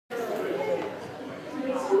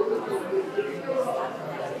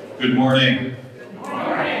Good morning.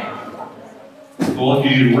 We welcome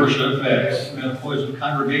you to worship at Metapoiset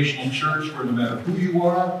Congregational Church, where no matter who you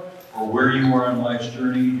are or where you are on life's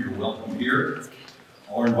journey, you're welcome here.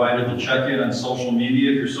 Or invited to check in on social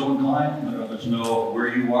media if you're so inclined. Let us know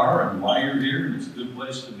where you are and why you're here, and it's a good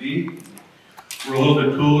place to be. We're a little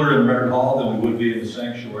bit cooler in Red Hall than we would be in the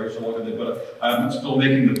sanctuary, so look at it. But I'm still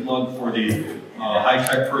making the plug for the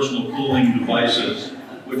high-tech personal cooling devices,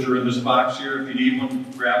 which are in this box here. If you need one,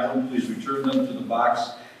 grab one. Please return them to the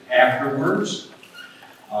box afterwards.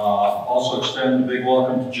 Also extend a big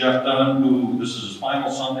welcome to Jeff Dunn, who this is his final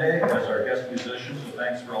Sunday as our guest musician, so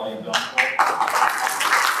thanks for all you've done for us.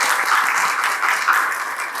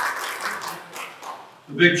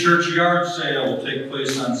 The big church yard sale will take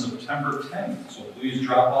place on September 10th, so please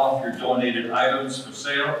drop off your donated items for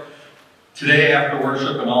sale today after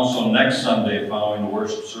worship and also next Sunday following the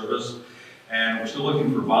worship service. And we're still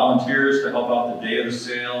looking for volunteers to help out the day of the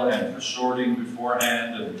sale and for sorting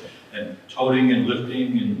beforehand and toting and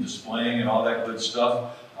lifting and displaying and all that good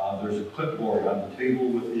stuff. There's a clipboard on the table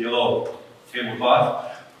with the yellow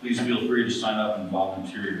tablecloth. Please feel free to sign up and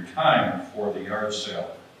volunteer your time for the yard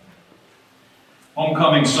sale.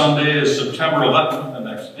 Homecoming Sunday is September 11th, the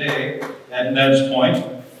next day, at Ned's Point.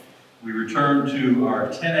 We return to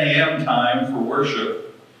our 10 a.m. time for worship.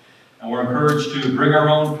 And we're encouraged to bring our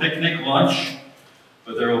own picnic lunch,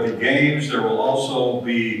 but there will be games. There will also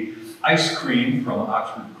be ice cream from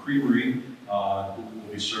Oxford Creamery that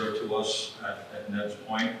will be served to us at Ned's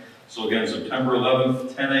Point. So again, September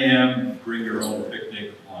 11th, 10 a.m., bring your own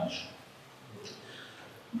picnic lunch.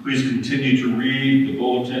 Please continue to read the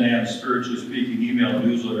bulletin and spiritually speaking email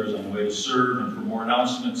newsletters on the way to serve, and for more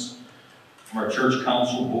announcements from our church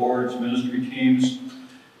council, boards, ministry teams.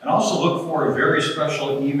 And also look for a very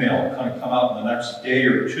special email going to come out in the next day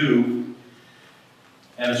or two.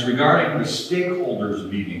 And it's regarding the stakeholders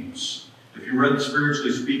meetings. If you read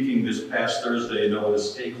Spiritually Speaking this past Thursday, you know what a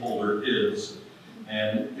stakeholder is.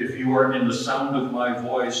 And if you are in the sound of my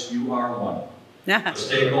voice, you are one. A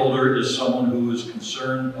stakeholder is someone who is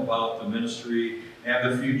concerned about the ministry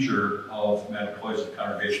and the future of Metapoiset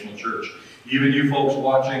Congregational Church. Even you folks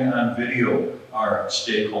watching on video are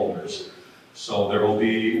stakeholders. So there will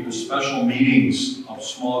be special meetings of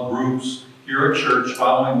small groups here at church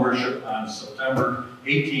following worship on September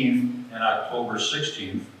 18th and October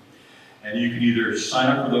 16th. And you can either sign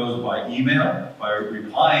up for those by email, by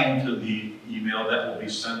replying to the email that will be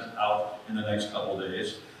sent out in the next couple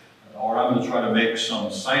days. Or I'm going to try to make some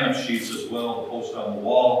sign-up sheets as well to post on the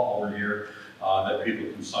wall over here that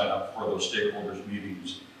people can sign up for those stakeholders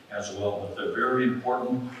meetings as well. But they're very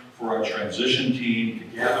important for our transition team to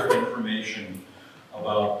gather information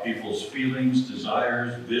about people's feelings,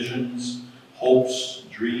 desires, visions, hopes,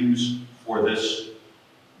 dreams for this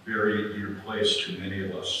very dear place to many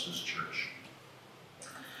of us, this church.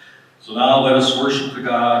 So now let us worship the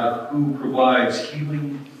God who provides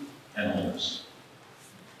healing and wholeness.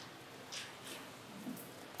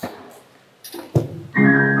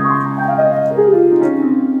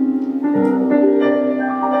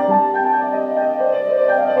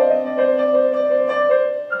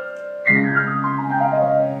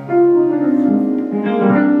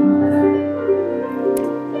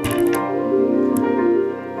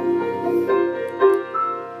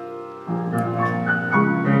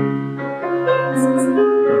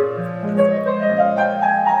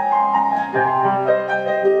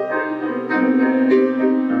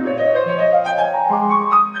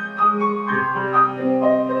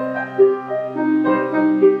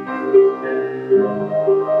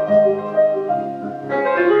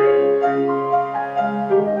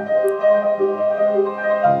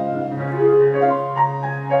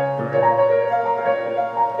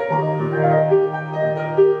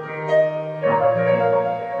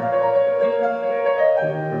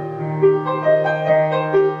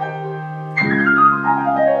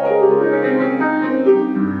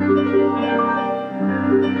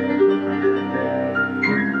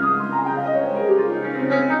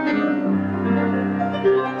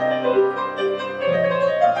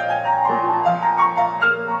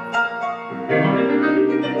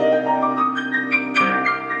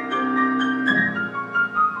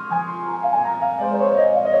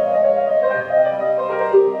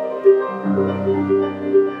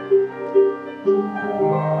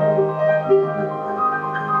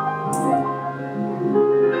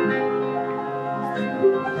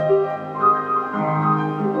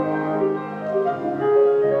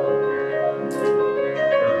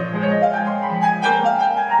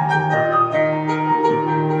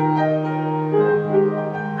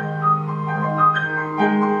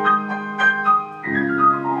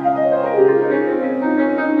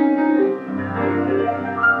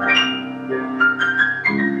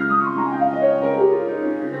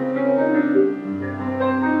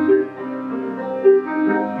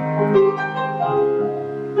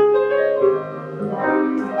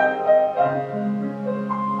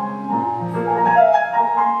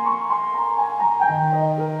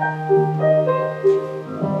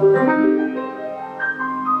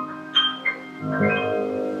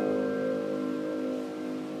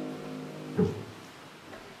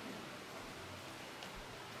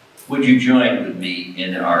 Would you join with me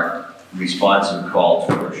in our responsive call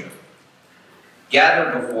to worship?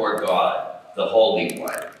 Gather before God, the Holy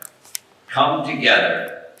One. Come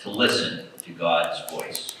together to listen to God's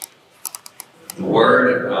voice. The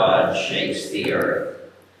Word of God shakes the earth.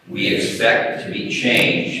 We expect to be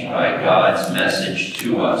changed by God's message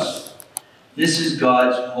to us. This is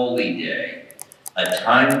God's holy day, a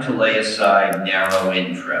time to lay aside narrow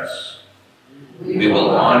interests. We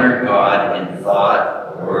will honor God in thought,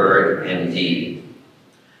 word, and deed.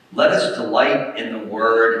 Let us delight in the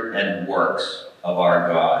word and works of our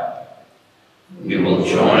God. We will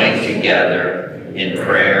join together in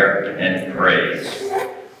prayer and praise.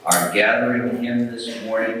 Our gathering hymn this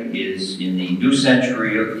morning is in the New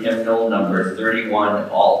Century Hymnal number 31,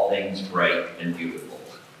 All Things Bright and Beautiful.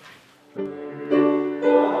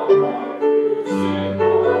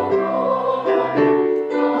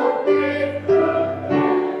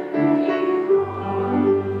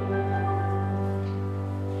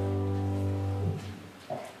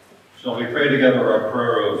 Shall we pray together our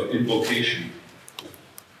prayer of invocation?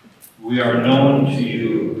 We are known to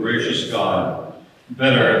you, gracious God,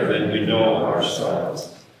 better than we know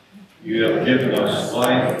ourselves. You have given us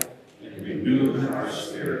life and renewed our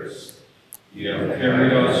spirits. You have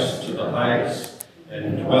carried us to the heights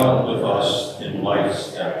and dwelt with us in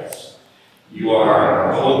life's depths. You are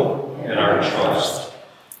our hope and our trust.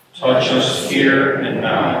 Touch us here and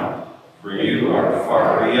now, for you are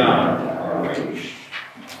far beyond our reach.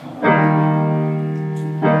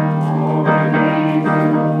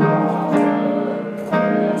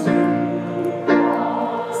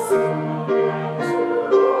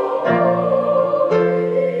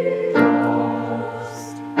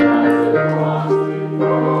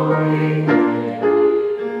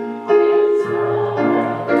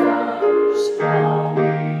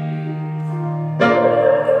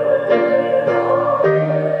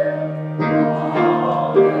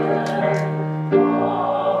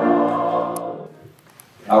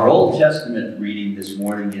 Our Old Testament reading this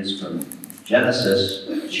morning is from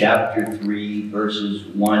Genesis chapter 3, verses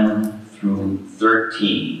 1 through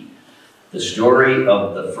 13. The story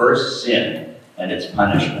of the first sin and its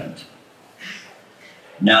punishment.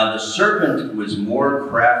 Now the serpent was more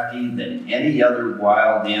crafty than any other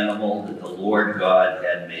wild animal that the Lord God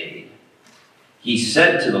had made. He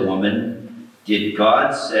said to the woman, "Did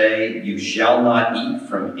God say, 'You shall not eat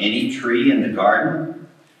from any tree in the garden?'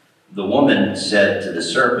 The woman said to the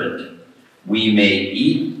serpent, 'We may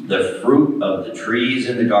eat the fruit of the trees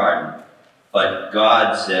in the garden.' But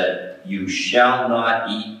God said, 'You shall not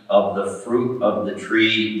eat of the fruit of the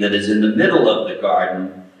tree that is in the middle of the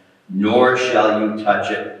garden, nor shall you touch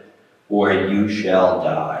it, or you shall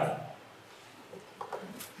die.'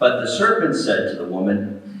 But the serpent said to the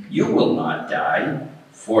woman, 'You will not die,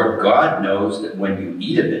 for God knows that when you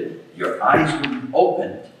eat of it, your eyes will be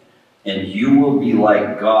opened, and you will be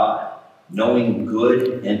like God, knowing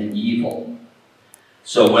good and evil.'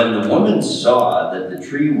 So when the woman saw that the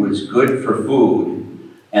tree was good for food,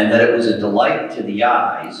 and that it was a delight to the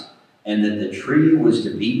eyes, and that the tree was to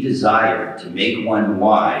be desired to make one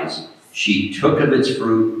wise, she took of its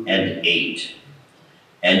fruit and ate.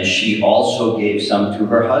 And she also gave some to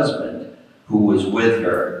her husband, who was with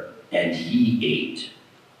her, and he ate.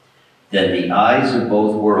 Then the eyes of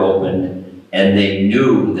both were opened, and they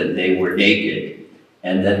knew that they were naked,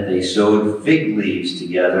 and that they sewed fig leaves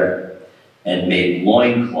together and made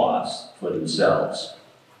loincloths for themselves.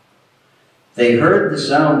 They heard the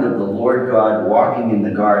sound of the Lord God walking in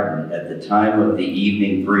the garden at the time of the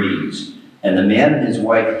evening breeze, and the man and his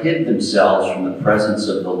wife hid themselves from the presence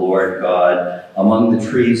of the Lord God among the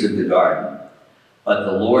trees of the garden. But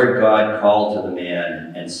the Lord God called to the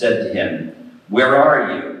man and said to him, 'Where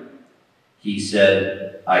are you?' He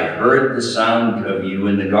said, 'I heard the sound of you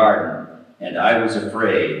in the garden, and I was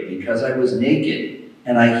afraid, because I was naked,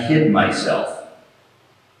 and I hid myself.'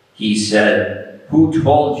 He said, 'Who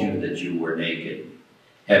told you that you were naked?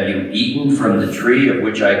 Have you eaten from the tree of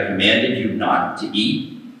which I commanded you not to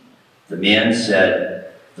eat?' The man said,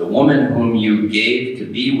 'The woman whom you gave to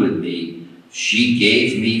be with me, she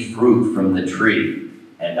gave me fruit from the tree,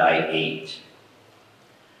 and I ate.'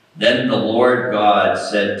 Then the Lord God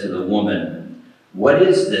said to the woman, 'What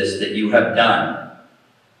is this that you have done?'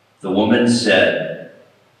 The woman said,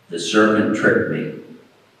 'The serpent tricked me,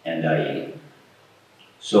 and I ate.'"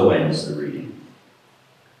 So ends the reading.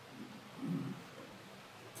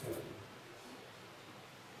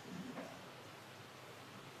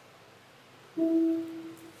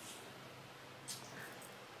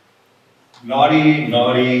 Naughty,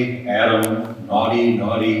 naughty Adam, naughty,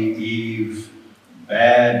 naughty Eve,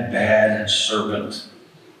 bad, bad serpent.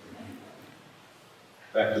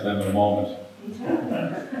 Back to them in a moment.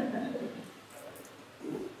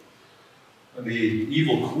 The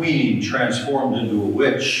evil queen transformed into a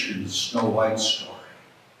witch in the Snow White story.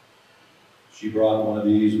 She brought one of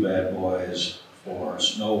these bad boys for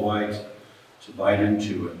Snow White to bite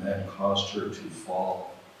into, and that caused her to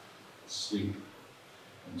fall asleep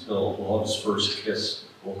until love's first kiss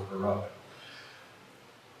woke her up.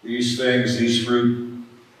 These things, these fruit,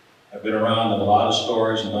 have been around in a lot of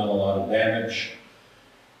stories and done a lot of damage.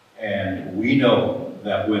 And we know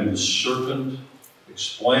that when the serpent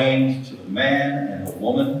explained to the man and the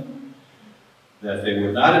woman that they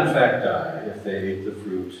would not in fact die if they ate the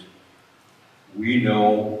fruit, we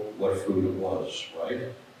know what fruit it was, right?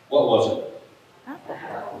 What was it?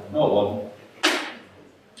 No, it wasn't.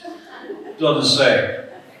 It doesn't say.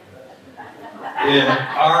 In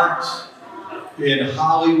art, in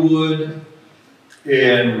Hollywood,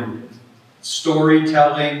 in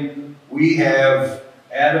storytelling, we have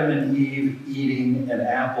Adam and Eve eating an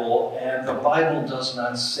apple, and the Bible does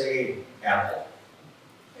not say apple.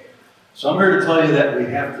 So I'm here to tell you that we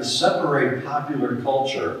have to separate popular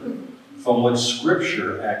culture from what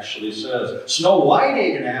Scripture actually says. Snow White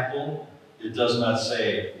ate an apple. It does not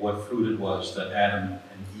say what fruit it was that Adam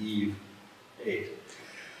and Eve ate.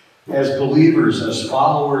 As believers, as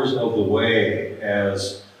followers of the way,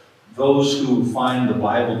 as those who find the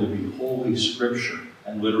Bible to be holy Scripture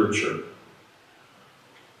and literature,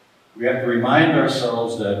 we have to remind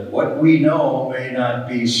ourselves that what we know may not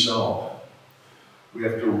be so. We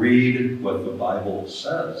have to read what the Bible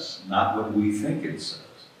says, not what we think it says.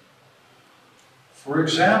 For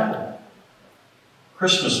example,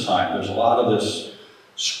 Christmas time, there's a lot of this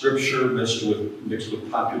Scripture mixed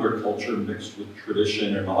with popular culture, mixed with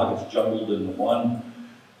tradition, and all gets jumbled into one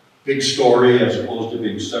big story as opposed to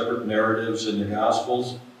being separate narratives in the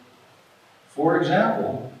Gospels. For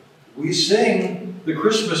example, we sing the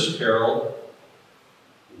Christmas carol,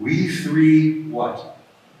 "We Three" what?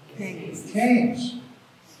 Kings.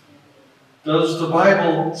 Does the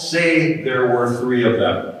Bible say there were three of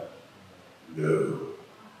them? No.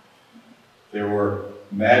 There were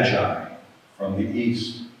magi from the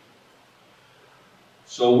east.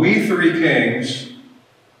 So we three kings,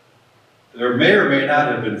 there may or may not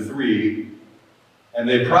have been three, and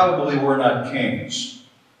they probably were not kings.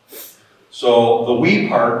 So the we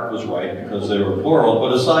part was right because they were plural,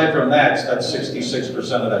 but aside from that, that's 66%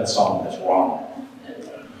 of that song that's wrong.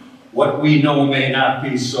 What we know may not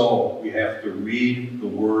be so. We have to read the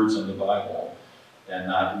words in the Bible and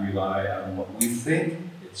not rely on what we think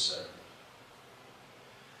it said.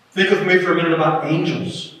 Think with me for a minute about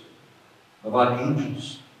angels. About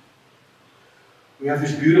angels. We have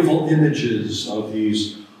these beautiful images of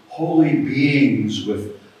these holy beings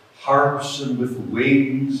with harps and with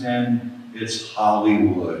wings, and it's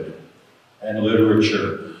Hollywood and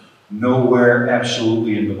literature. Nowhere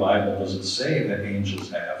absolutely in the Bible does it say that angels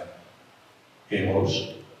have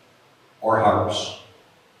halos or harps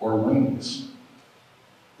or wings.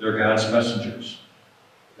 They're God's messengers.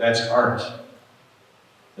 That's art.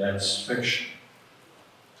 That's fiction.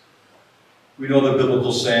 We know the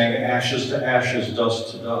biblical saying, ashes to ashes,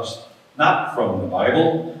 dust to dust. Not from the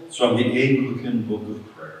Bible, it's from the Anglican Book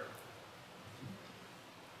of Prayer.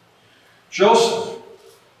 Joseph,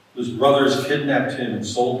 whose brothers kidnapped him and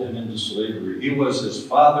sold him into slavery, he was his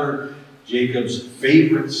father Jacob's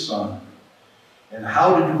favorite son. And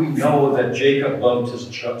how did we know that Jacob loved his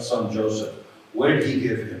son Joseph? What did he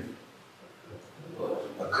give him?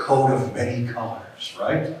 A coat of many colors,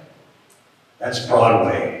 right? That's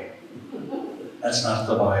Broadway. That's not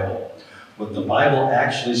the Bible. What the Bible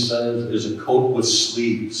actually says is a coat with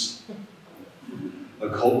sleeves. A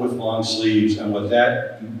coat with long sleeves. And what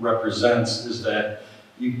that represents is that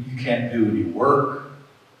you can't do any work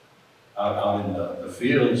out in the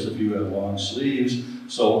fields if you have long sleeves.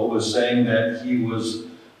 So it was saying that he was,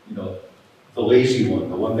 the lazy one,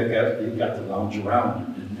 the one that got to lounge around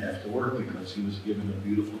and didn't have to work because he was given a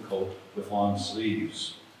beautiful coat with long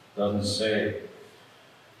sleeves. Doesn't say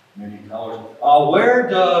many colors. Where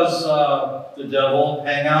does the devil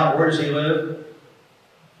hang out? Where does he live?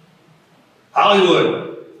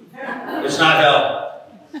 Hollywood. It's not hell.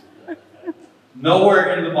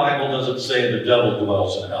 Nowhere in the Bible does it say the devil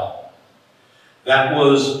dwells in hell. That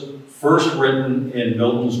was first written in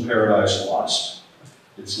Milton's Paradise Lost.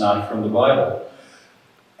 It's not from the Bible.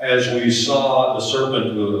 As we saw, the serpent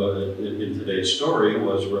in today's story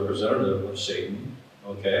was representative of Satan.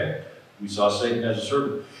 Okay? We saw Satan as a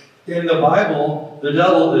serpent. In the Bible, the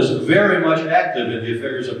devil is very much active in the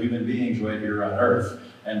affairs of human beings right here on earth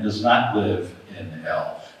and does not live in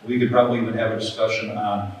hell. We could probably even have a discussion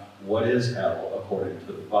on what is hell according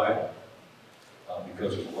to the Bible.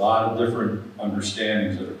 because there's a lot of different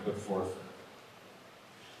understandings that are put forth.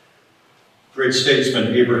 Great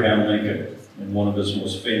statesman Abraham Lincoln, in one of his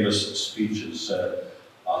most famous speeches, said,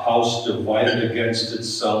 "A house divided against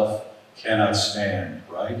itself cannot stand,"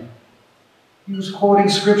 right? He was quoting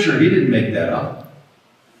scripture. He didn't make that up.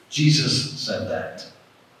 Jesus said that.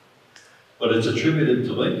 But it's attributed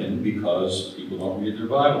to Lincoln because people don't read their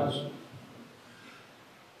Bibles.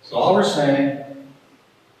 So all we're saying,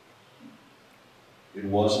 it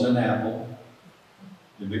wasn't an apple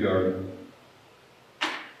in the garden.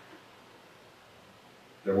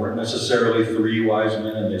 There weren't necessarily 3 wise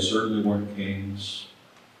men, and they certainly weren't kings.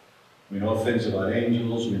 We know things about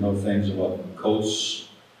angels. We know things about coats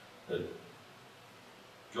that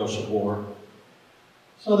Joseph wore.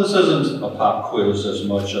 So this isn't a pop quiz as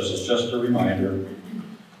much as it's just a reminder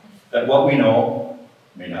that what we know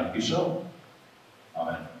may not be so.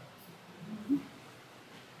 Amen.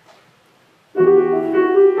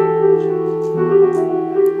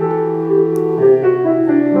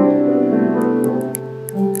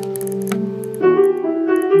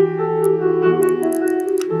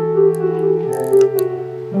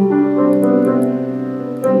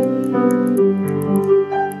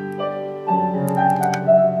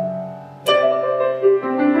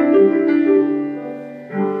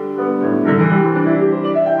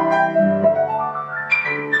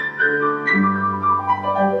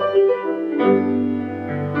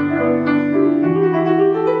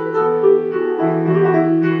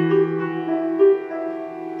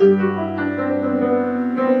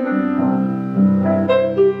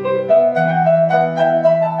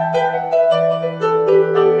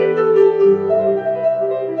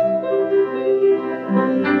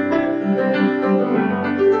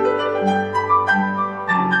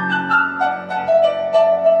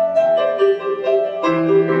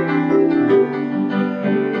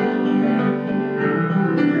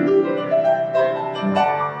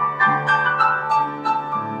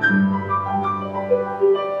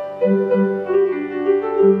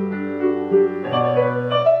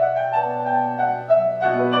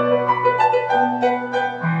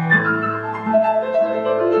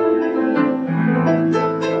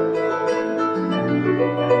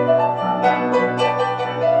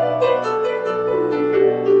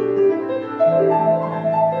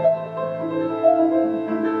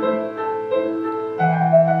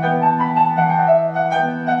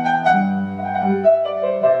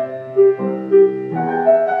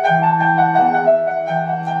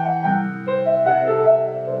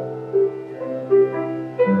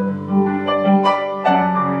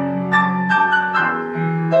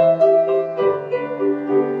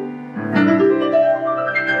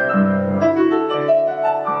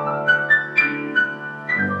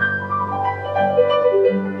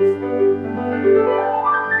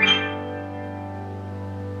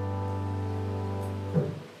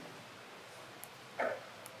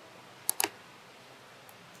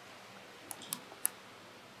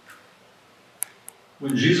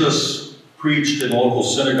 When Jesus preached in local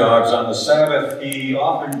synagogues on the Sabbath, he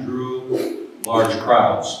often drew large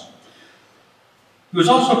crowds. He was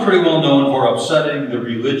also pretty well known for upsetting the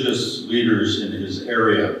religious leaders in his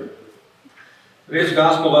area. Today's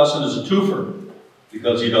gospel lesson is a twofer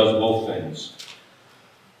because he does both things.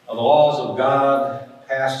 Now, the laws of God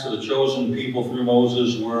passed to the chosen people through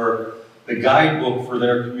Moses were the guidebook for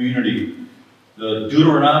their community, the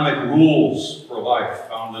Deuteronomic rules for life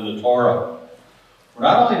found in the Torah. Were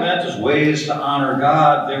not only meant as ways to honor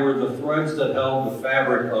God, they were the threads that held the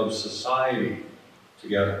fabric of society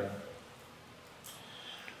together.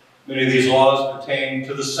 Many of these laws pertain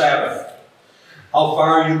to the Sabbath. How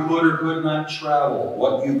far you could or could not travel,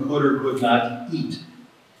 what you could or could not eat,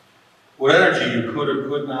 what energy you could or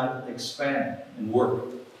could not expand and work.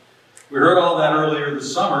 We heard all that earlier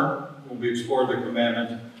this summer when we explored the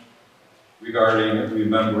commandment regarding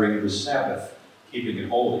remembering the Sabbath, keeping it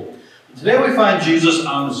holy. Today we find Jesus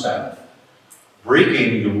on the Sabbath,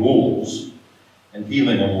 breaking the rules and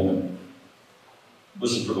healing a woman.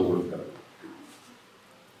 Listen for the word of God.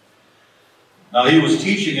 Now he was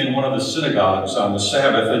teaching in one of the synagogues on the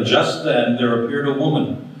Sabbath, and just then there appeared a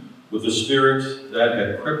woman with a spirit that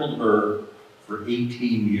had crippled her for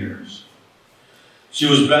 18 years. She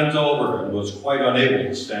was bent over and was quite unable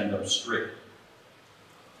to stand up straight.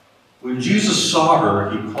 When Jesus saw her,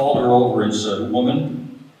 he called her over and said, "Woman,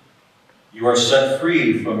 you are set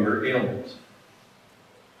free from your ailment."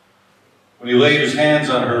 When he laid his hands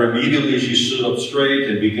on her, immediately she stood up straight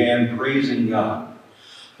and began praising God.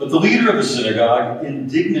 But the leader of the synagogue,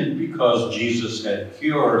 indignant because Jesus had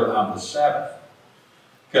cured on the Sabbath,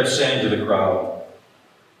 kept saying to the crowd,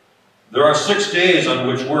 "There are 6 days on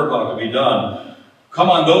which work ought to be done. Come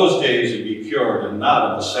on those days and be cured, and not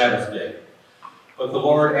on the Sabbath day. But the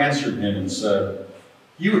Lord answered him and said,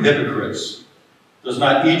 You hypocrites! Does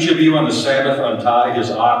not each of you on the Sabbath untie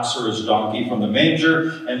his ox or his donkey from the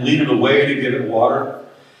manger and lead it away to give it water?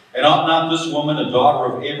 And ought not this woman, a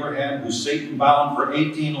daughter of Abraham, who Satan bound for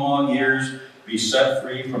 18 long years, be set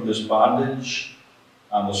free from this bondage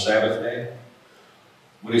on the Sabbath day?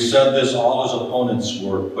 When he said this, all his opponents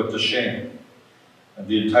were put to shame, and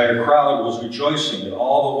the entire crowd was rejoicing at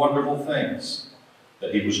all the wonderful things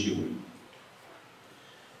that he was doing.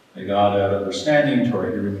 May God add understanding to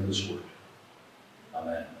our hearing of this word.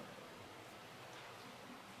 Amen.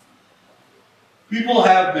 People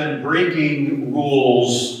have been breaking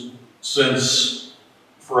rules since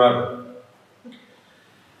forever.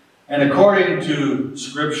 And according to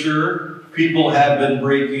Scripture, people have been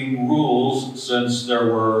breaking rules since there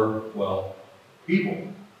were, well, people.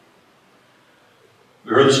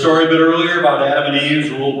 We heard the story a bit earlier about Adam and Eve's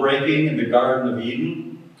rule breaking in the Garden of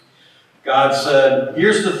Eden. God said,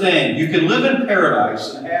 here's the thing, you can live in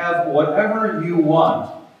paradise and have whatever you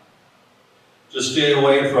want. Just stay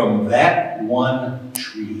away from that one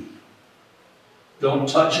tree. Don't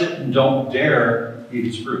touch it and don't dare eat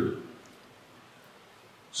its fruit.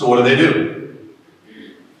 So what do?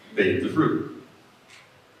 They eat the fruit.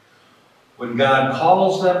 When God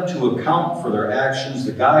calls them to account for their actions,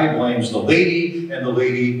 the guy blames the lady and the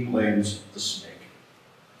lady blames the snake.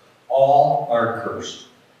 All are cursed.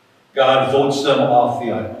 God votes them off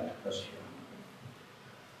the island. That's true.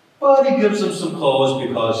 But he gives them some clothes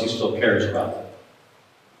because he still cares about them.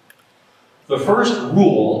 The first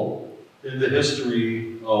rule in the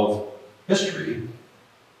history of history,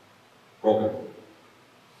 broken.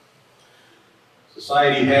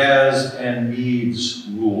 Society has and needs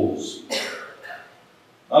rules.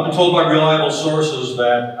 I've been told by reliable sources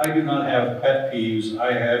that I do not have pet peeves,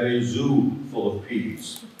 I have a zoo full of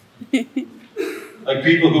peeves. Like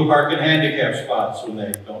people who park in handicap spots when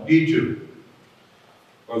they don't need to,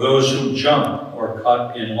 or those who jump or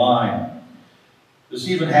cut in line. This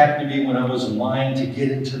even happened to me when I was in line to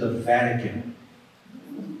get into the Vatican.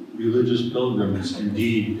 Religious pilgrims,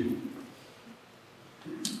 indeed.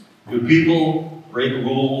 Do people break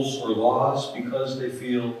rules or laws because they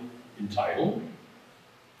feel entitled?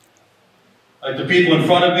 Like the people in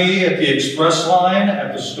front of me at the express line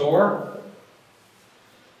at the store?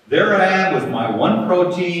 There I am with my one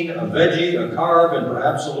protein, a veggie, a carb, and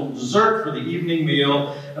perhaps a little dessert for the evening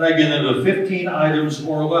meal, and I get into 15 items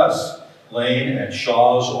or less, laying at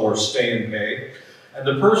Shaw's or Stay and Pay. And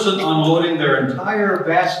the person unloading their entire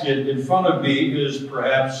basket in front of me is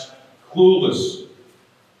perhaps clueless.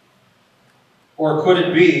 Or could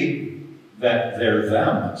it be that they're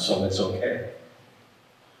them, so it's okay?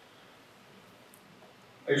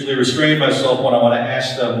 I usually restrain myself when I want to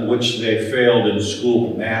ask them which they failed in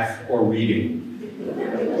school, math or reading.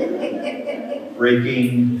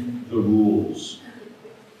 Breaking the rules.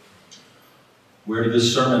 Where did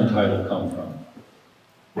this sermon title come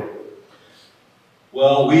from?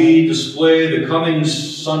 Well, we display the coming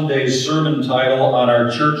Sunday's sermon title on our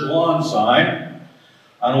church lawn sign,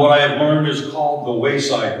 on what I have learned is called the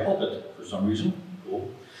wayside pulpit, for some reason. Cool.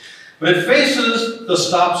 But it faces the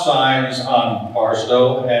stop signs on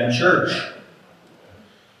Barstow and Church.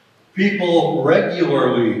 People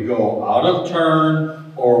regularly go out of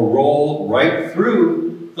turn or roll right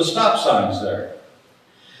through the stop signs there.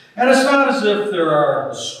 And it's not as if there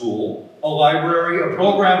are a school, a library, a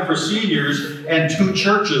program for seniors, and 2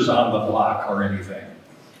 churches on the block or anything.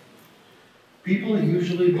 People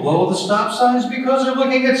usually blow the stop signs because they're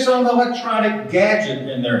looking at some electronic gadget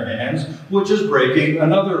in their hands, which is breaking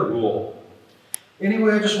another rule.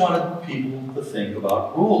 Anyway, I just wanted people to think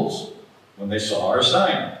about rules when they saw our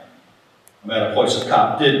sign. I'm at a place a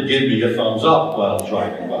cop did give me a thumbs up while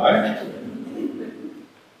driving by.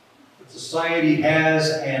 But society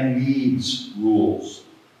has and needs rules.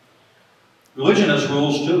 Religion has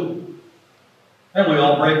rules too, and we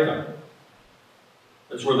all break them.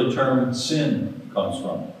 That's where the term sin comes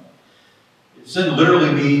from. Sin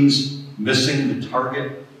literally means missing the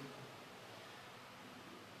target.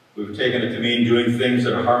 We've taken it to mean doing things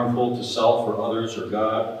that are harmful to self or others or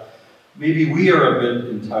God. Maybe we are a bit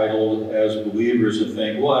entitled as believers to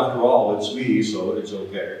think, well, after all, it's me, so it's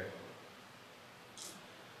okay.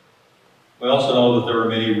 We also know that there were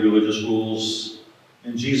many religious rules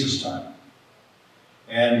in Jesus' time,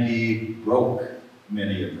 and he broke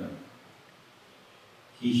many of them.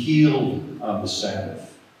 He healed on the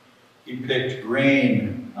Sabbath. He picked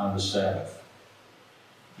grain on the Sabbath.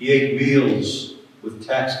 He ate meals with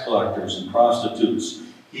tax collectors and prostitutes.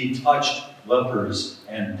 He touched lepers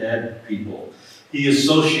and dead people. He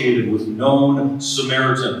associated with known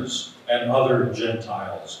Samaritans and other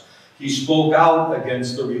Gentiles. He spoke out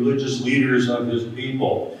against the religious leaders of his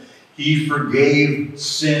people. He forgave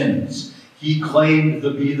sins. He claimed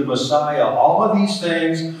to be the Messiah. All of these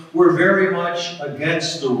things were very much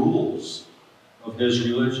against the rules of his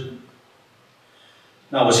religion.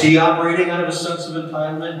 Now, was he operating out of a sense of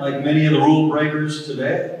entitlement like many of the rule breakers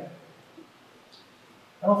today?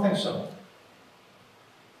 I don't think so.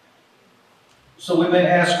 So we may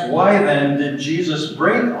ask, why then did Jesus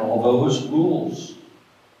break all those rules?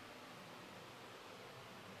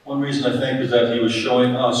 One reason I think is that he was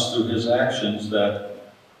showing us through his actions that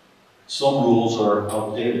some rules are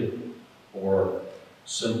outdated or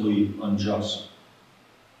simply unjust.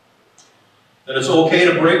 That it's okay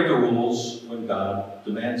to break the rules when God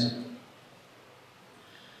demands it.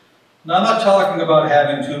 Now, I'm not talking about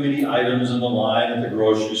having too many items in the line at the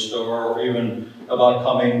grocery store, or even about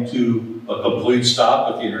coming to a complete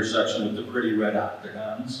stop at the intersection with the pretty red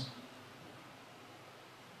octagons.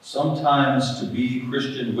 Sometimes, to be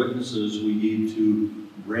Christian witnesses, we need to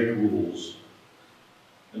break rules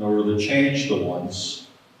in order to change the ones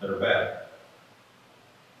that are bad.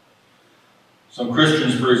 Some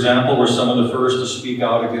Christians, for example, were some of the first to speak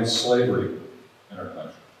out against slavery in our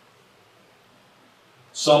country.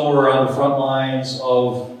 Some were on the front lines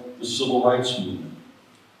of the civil rights movement.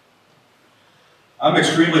 I'm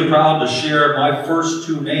extremely proud to share my first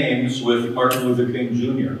two names with Martin Luther King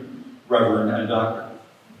Jr., Reverend and Doctor.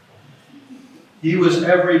 He was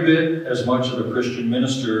every bit as much of a Christian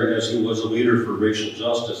minister as he was a leader for racial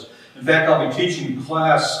justice. In fact, I'll be teaching a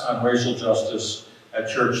class on racial justice at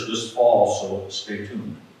church this fall, so stay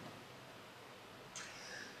tuned.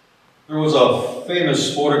 There was a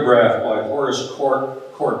famous photograph by Horace Court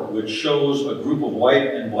which shows a group of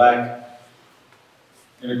white and black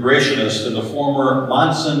integrationists in the former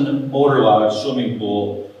Monson Motor Lodge swimming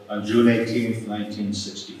pool on June 18,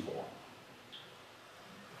 1964.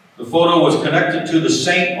 The photo was connected to the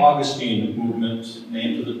St. Augustine movement,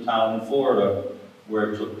 named to the town in Florida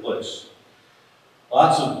where it took place.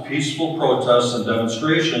 Lots of peaceful protests and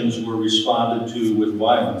demonstrations were responded to with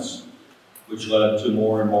violence, which led to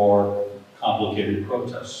more and more complicated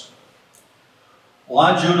protests. Well,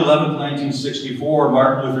 on June 11, 1964,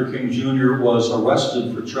 Martin Luther King Jr. was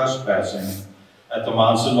arrested for trespassing at the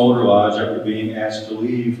Monson Motor Lodge after being asked to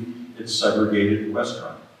leave its segregated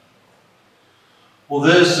restaurant. Well,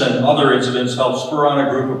 this and other incidents helped spur on a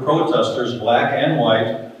group of protesters, black and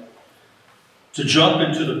white, to jump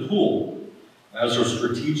into the pool as a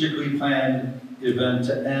strategically planned event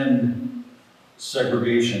to end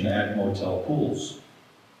segregation at motel pools.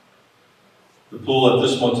 The pool at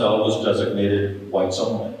this motel was designated whites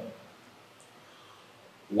only.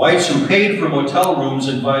 Whites who paid for motel rooms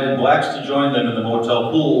invited blacks to join them in the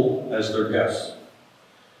motel pool as their guests.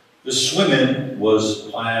 This swim-in was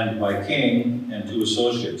planned by King and two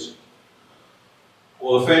associates.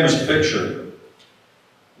 Well, the famous picture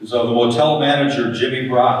is of the motel manager, Jimmy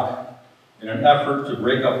Brock, in an effort to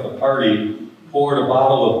break up the party, poured a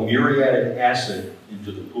bottle of muriatic acid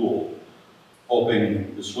into the pool,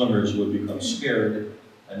 hoping the swimmers would become scared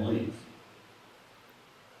and leave.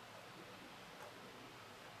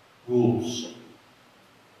 Rules.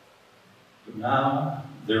 But now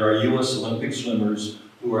there are U.S. Olympic swimmers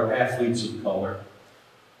who are athletes of color,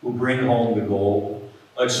 who bring home the gold,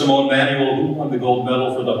 like Simone Manuel, who won the gold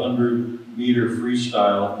medal for the 100-meter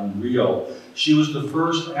freestyle in Rio. She was the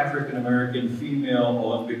first African-American female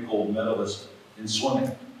Olympic gold medalist in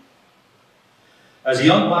swimming. As a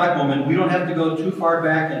young black woman, we don't have to go too far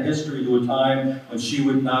back in history to a time when she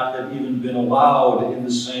would not have even been allowed in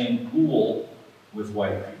the same pool with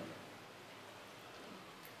white people.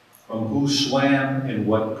 From who swam in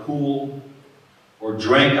what pool, or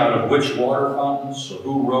drank out of which water fountains, or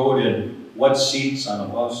who rode in what seats on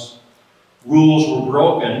a bus, rules were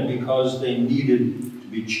broken because they needed to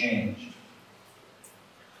be changed.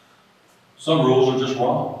 Some rules are just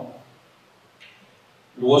wrong.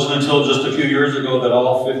 It wasn't until just a few years ago that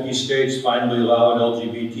all 50 states finally allowed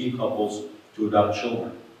LGBT couples to adopt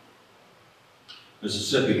children.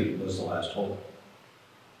 Mississippi was the last hope.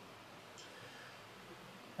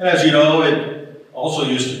 And as you know, it also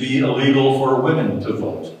used to be illegal for women to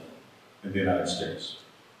vote in the United States.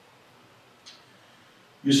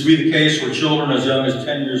 It used to be the case where children as young as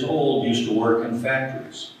 10 years old used to work in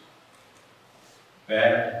factories.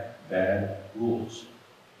 Bad, bad rules.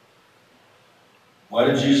 Why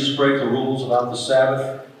did Jesus break the rules about the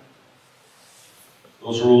Sabbath?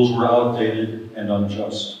 Those rules were outdated and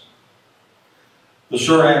unjust. The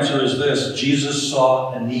short answer is this: Jesus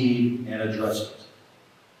saw a need and addressed it.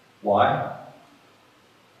 Why?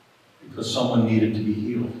 Because someone needed to be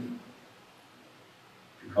healed.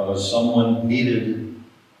 Because someone needed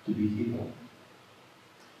to be healed.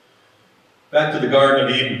 Back to the Garden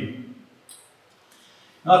of Eden.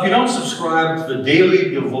 Now, if you don't subscribe to the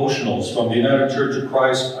daily devotionals from the United Church of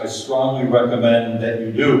Christ, I strongly recommend that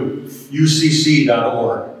you do.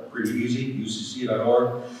 UCC.org. Pretty easy,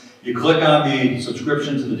 UCC.org. You click on the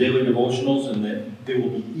subscription to the daily devotionals, and they will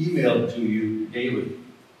be emailed to you daily.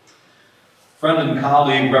 Friend and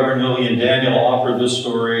colleague Reverend Lillian Daniel offered this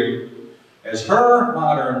story as her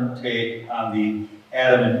modern take on the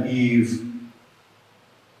Adam and Eve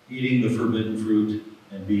eating the forbidden fruit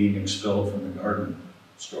and being expelled from the garden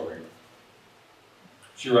story.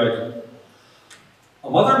 She writes, a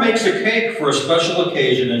mother makes a cake for a special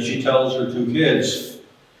occasion and she tells her two kids,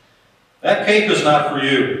 that cake is not for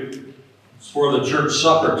you. It's for the church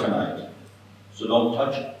supper tonight, so don't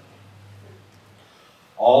touch it.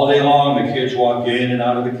 All day long, the kids walk in and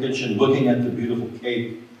out of the kitchen looking at the beautiful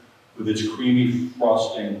cake with its creamy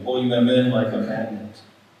frosting, pulling them in like a magnet.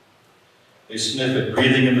 They sniff it,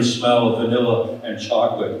 breathing in the smell of vanilla and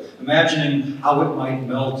chocolate, imagining how it might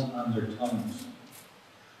melt on their tongues.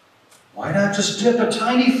 Why not just dip a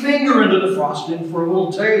tiny finger into the frosting for a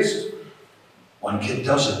little taste? One kid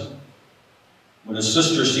does it. When his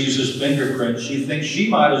sister sees his fingerprint, she thinks she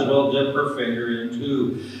might as well dip her finger in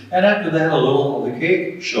too. And after that, a little of the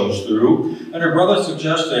cake shows through, and her brother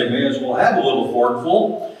suggests they may as well have a little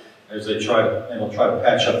forkful, as they'll try to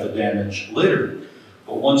patch up the damage later.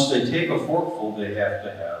 But once they take a forkful, they have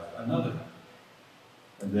to have another.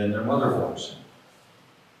 And then their mother walks in.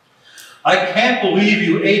 I can't believe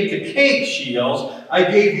you ate the cake, she yells. I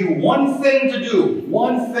gave you one thing to do,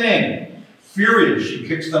 one thing. Furious, she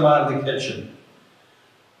kicks them out of the kitchen.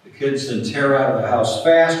 The kids then tear out of the house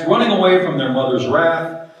fast, running away from their mother's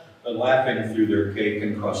wrath, but laughing through their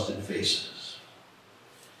cake-encrusted faces.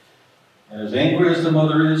 And as angry as the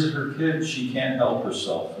mother is at her kids, she can't help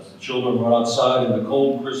herself. As the children run outside in the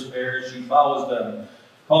cold, crisp air, she follows them,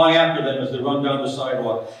 calling after them as they run down the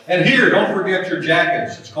sidewalk. And here, don't forget your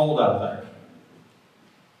jackets. It's cold out there.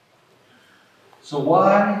 So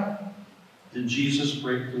why did Jesus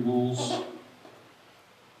break the rules?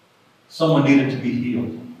 Someone needed to be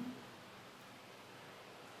healed.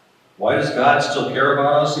 Why does God still care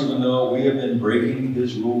about us even though we have been breaking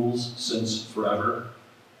his rules since forever?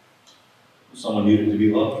 Someone needed to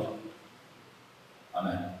be loved.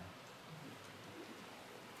 Amen.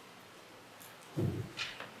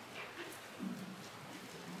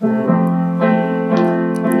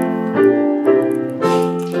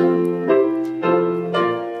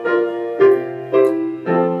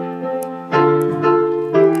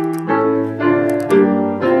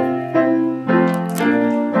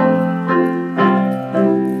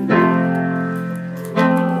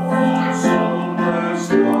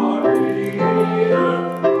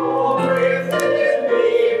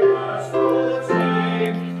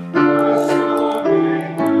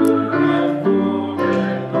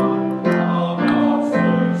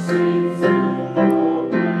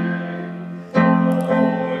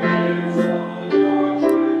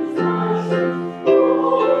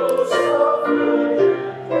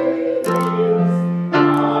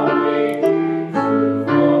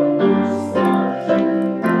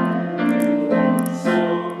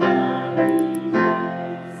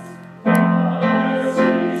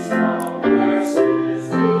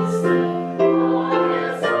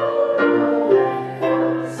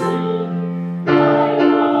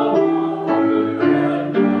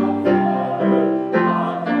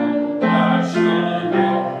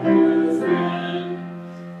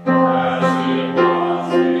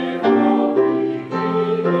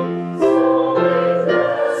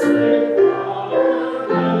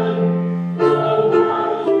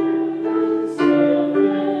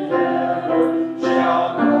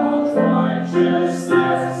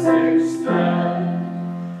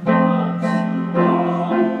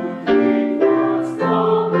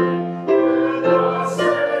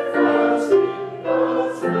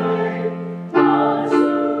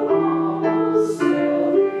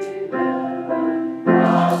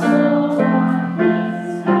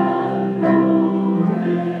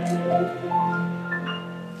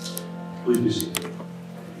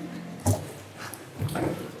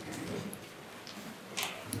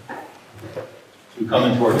 Come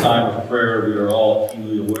into our time of prayer, we are all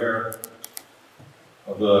keenly aware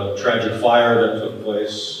of the tragic fire that took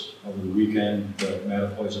place over the weekend at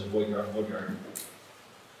Mattapoisett Boatyard.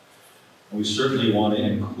 We certainly want to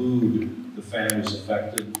include the families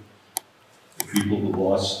affected, the people who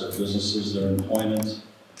lost their businesses, their employment,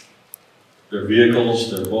 their vehicles,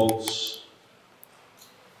 their boats,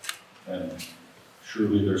 and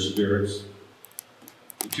truly their spirits.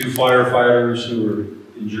 The 2 firefighters who were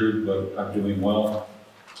injured but are doing well.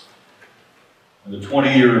 And the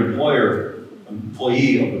 20-year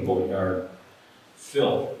employee of the boatyard,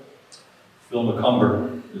 Phil. Phil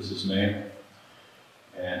McCumber is his name.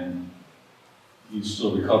 And he's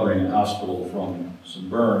still recovering in hospital from some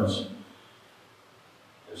burns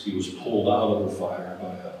as he was pulled out of the fire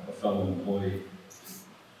by a fellow employee.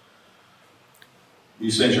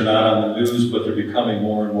 These things are not on the news, but they're becoming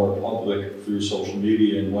more and more public through social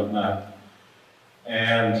media and whatnot.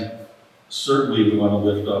 And certainly we want to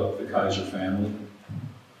lift up the Kaiser family,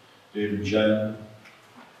 Dave and Jen,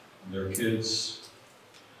 and their kids.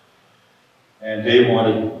 And Dave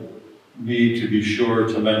wanted me to be sure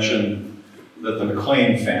to mention that the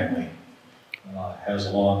McLean family has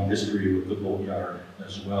a long history with the boatyard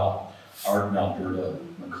as well. Art and Alberta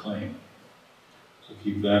McLean. So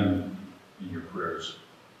keep them in your prayers.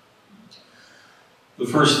 The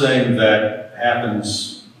first thing that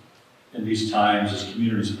happens in these times is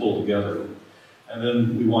communities pull together. And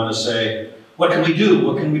then we want to say, what can we do?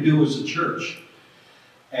 What can we do as a church?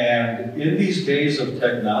 And in these days of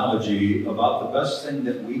technology, about the best thing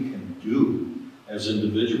that we can do as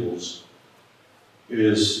individuals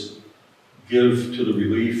is give to the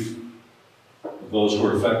relief of those who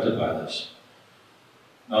are affected by this.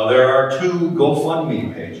 Now, there are 2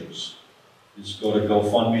 GoFundMe pages. Just go to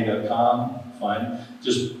GoFundMe.com,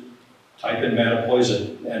 just type in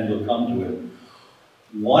Mattapoisett and you'll come to it.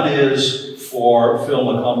 One is for Phil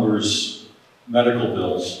McCumber's medical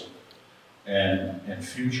bills and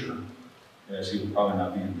future, as he will probably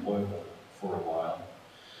not be employable for a while.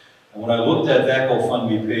 And when I looked at that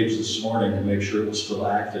GoFundMe page this morning to make sure it was still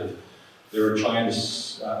active, they were trying to,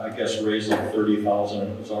 I guess, raise like $30,000,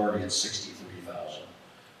 and it was already at $63,000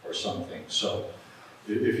 or something. So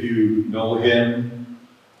if you know him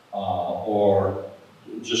or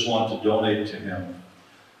just want to donate to him,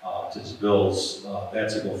 to his bills,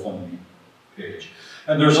 that's a GoFundMe page.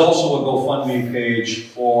 And there's also a GoFundMe page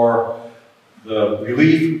for the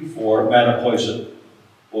relief for Mattapoisett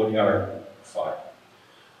Boatyard Fire.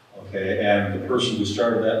 Okay, and the person who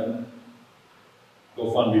started that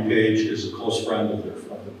GoFundMe page is a close friend of the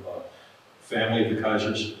family of the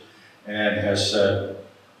Kaisers, and has said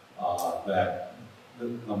that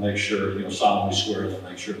they'll make sure, solemnly swear they'll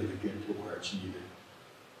make sure that they get to where it's needed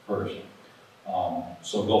first.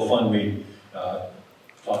 So GoFundMe,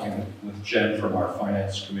 talking with Jen from our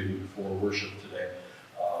finance committee before worship today,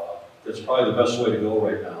 that's probably the best way to go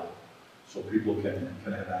right now, so people can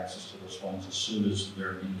have access to those funds as soon as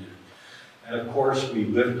they're needed. And of course, we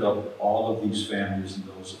lift up all of these families and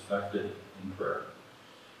those affected in prayer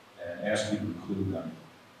and ask you to include them.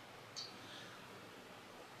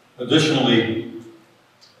 Additionally,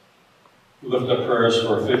 we lift up prayers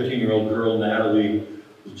for a 15-year-old girl, Natalie,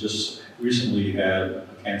 who just recently had a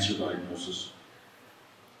cancer diagnosis.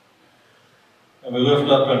 And we lift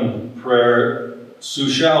up in prayer Sue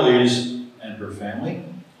Shallies and her family.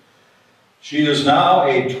 She is now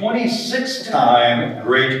a 26-time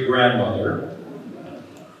great-grandmother,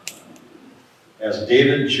 as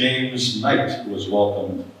David James Knight was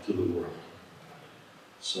welcomed to the world.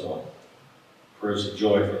 So, prayers of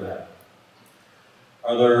joy for that.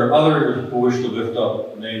 Are there others who wish to lift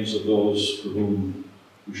up names of those for whom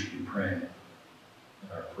we should be praying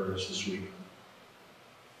in our prayers this week?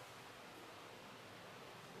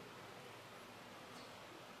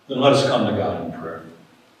 Then let us come to God in prayer.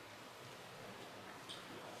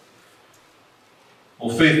 Oh,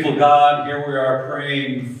 faithful God, here we are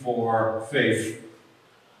praying for faith,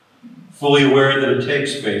 fully aware that it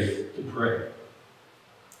takes faith to pray.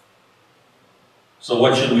 So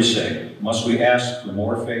what should we say? Must we ask for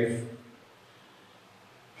more faith?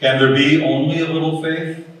 Can there be only a little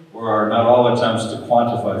faith? Or are not all attempts to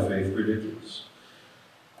quantify faith ridiculous?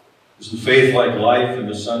 Isn't faith like life in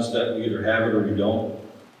the sense that we either have it or we don't?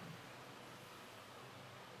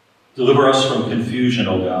 Deliver us from confusion,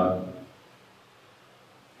 O God.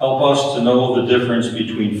 Help us to know the difference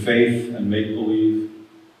between faith and make-believe,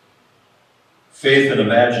 faith and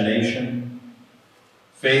imagination,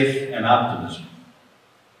 faith and optimism,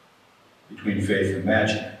 between faith and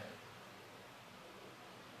magic.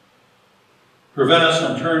 Prevent us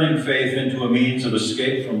from turning faith into a means of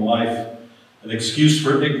escape from life, an excuse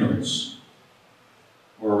for ignorance,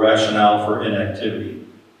 or a rationale for inactivity.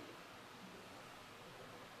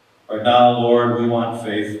 Right now, Lord, we want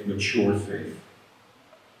faith, mature faith.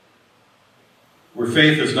 Where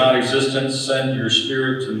faith is non-existent, send your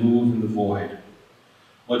Spirit to move in the void,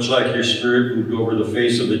 much like your Spirit moved over the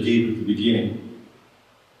face of the deep at the beginning.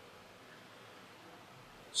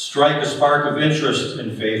 Strike a spark of interest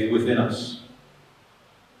in faith within us.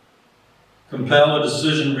 Compel a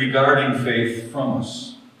decision regarding faith from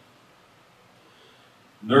us.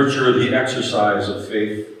 Nurture the exercise of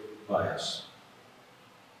faith by us.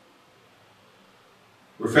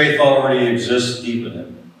 Where faith already exists, deepen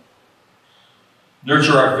it.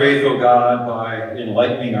 Nurture our faith, O God, by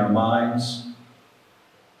enlightening our minds,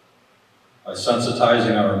 by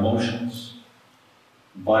sensitizing our emotions,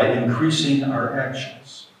 by increasing our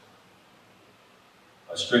actions,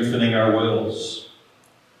 by strengthening our wills,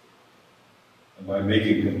 and by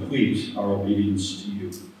making complete our obedience to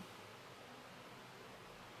you.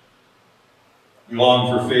 We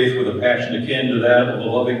long for faith with a passion akin to that of a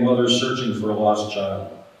loving mother searching for a lost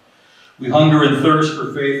child. We hunger and thirst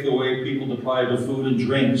for faith the way people deprived of food and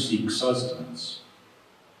drink seek sustenance.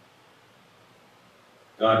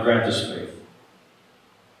 God, grant us faith.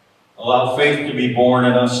 Allow faith to be born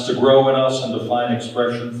in us, to grow in us, and to find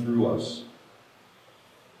expression through us.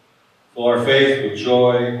 Fill our faith with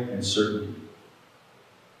joy and certainty.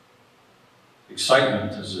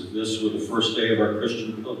 Excitement as if this were the first day of our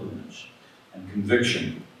Christian pilgrimage, and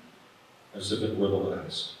conviction as if it were the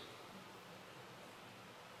last.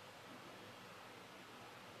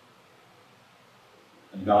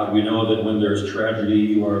 And God, we know that when there's tragedy,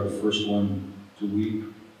 you are the first one to weep.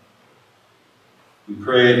 We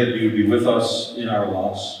pray that you be with us in our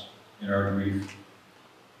loss, in our grief.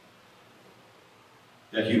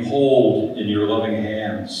 That you hold in your loving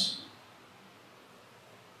hands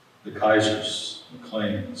the Kaisers, the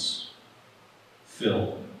Claims,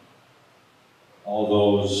 Phil, all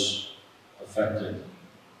those affected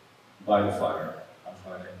by the fire on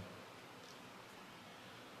Friday.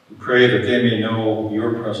 We pray that they may know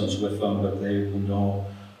your presence with them, but they will know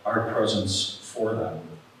our presence for them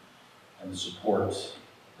and the support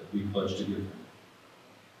that we pledge to give them.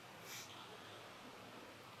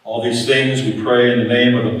 All these things we pray in the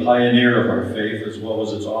name of the pioneer of our faith, as well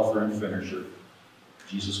as its author and finisher,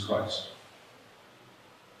 Jesus Christ.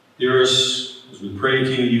 Hear us as we pray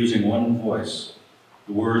to you using one voice,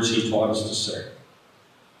 the words he taught us to say.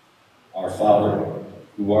 Our Father,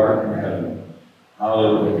 who art in heaven,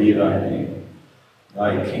 hallowed be thy name.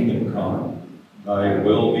 Thy kingdom come, thy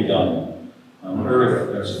will be done, on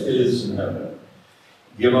earth as it is in heaven.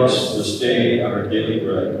 Give us this day our daily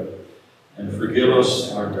bread, and forgive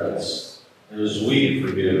us our debts, as we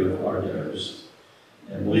forgive our debtors.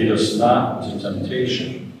 And lead us not into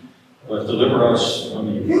temptation, but deliver us from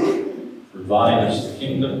evil. For thine is the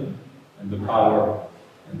kingdom, and the power,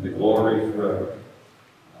 and the glory forever.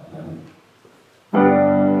 Amen.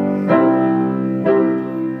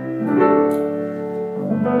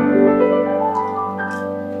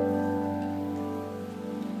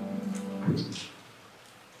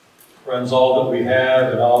 Friends, all that we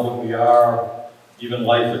have and all that we are, even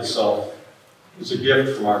life itself, is a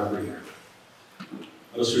gift from our Creator.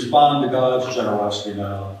 Let us respond to God's generosity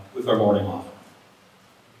now with our morning offering.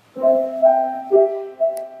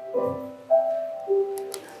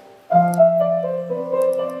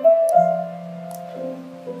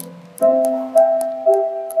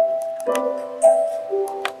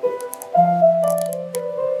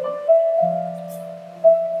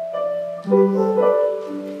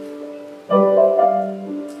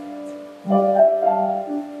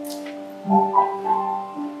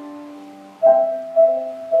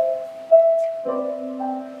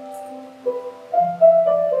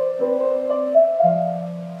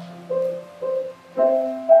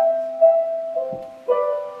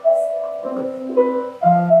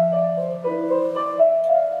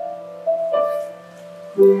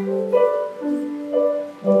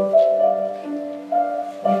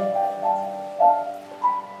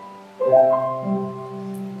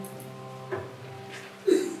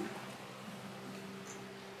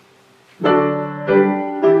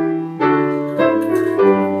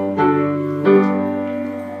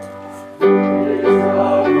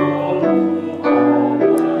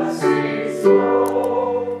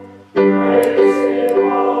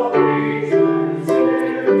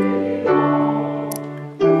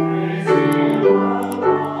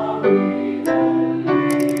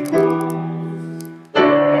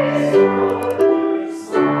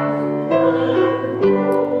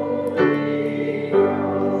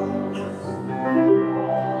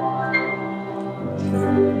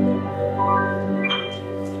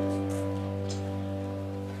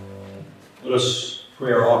 Let us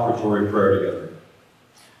pray our offertory prayer together.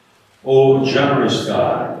 O generous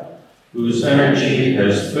God, whose energy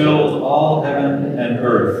has filled all heaven and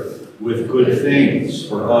earth with good things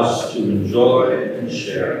for us to enjoy and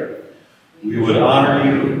share, we would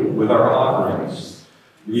honor you with our offerings.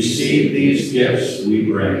 Receive these gifts we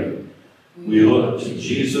bring. We look to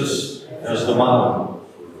Jesus as the model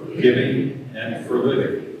for giving and for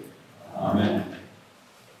living. Amen.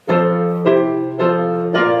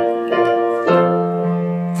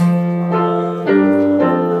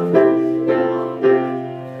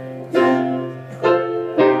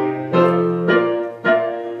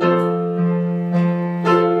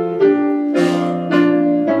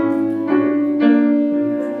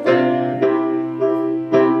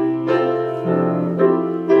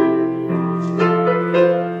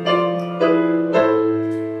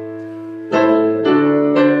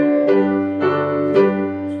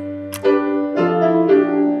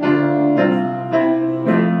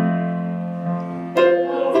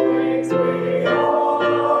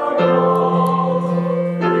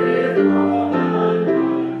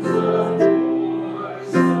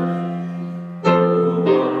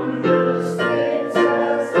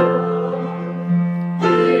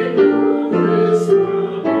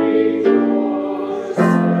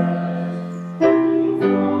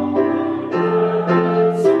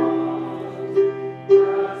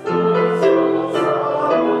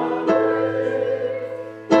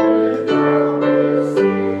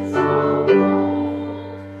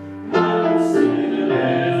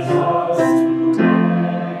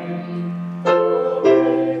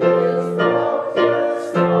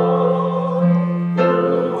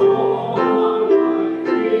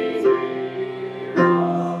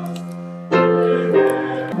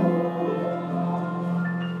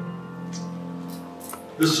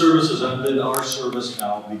 This service has ended, our service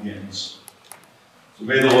now begins. So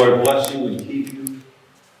may the Lord bless you and keep you.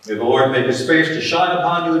 May the Lord make his face to shine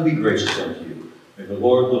upon you and be gracious unto you. May the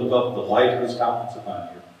Lord lift up the light of his countenance upon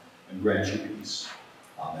you and grant you peace.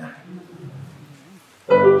 Amen.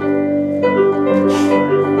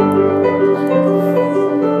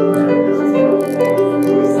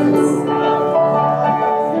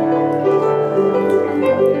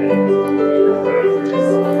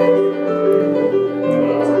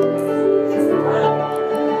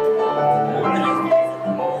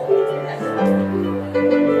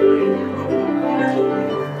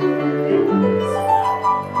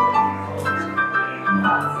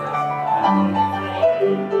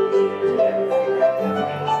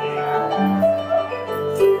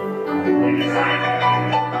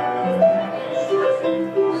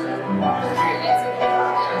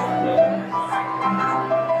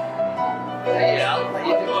 Hey, Al, how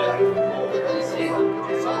you doing?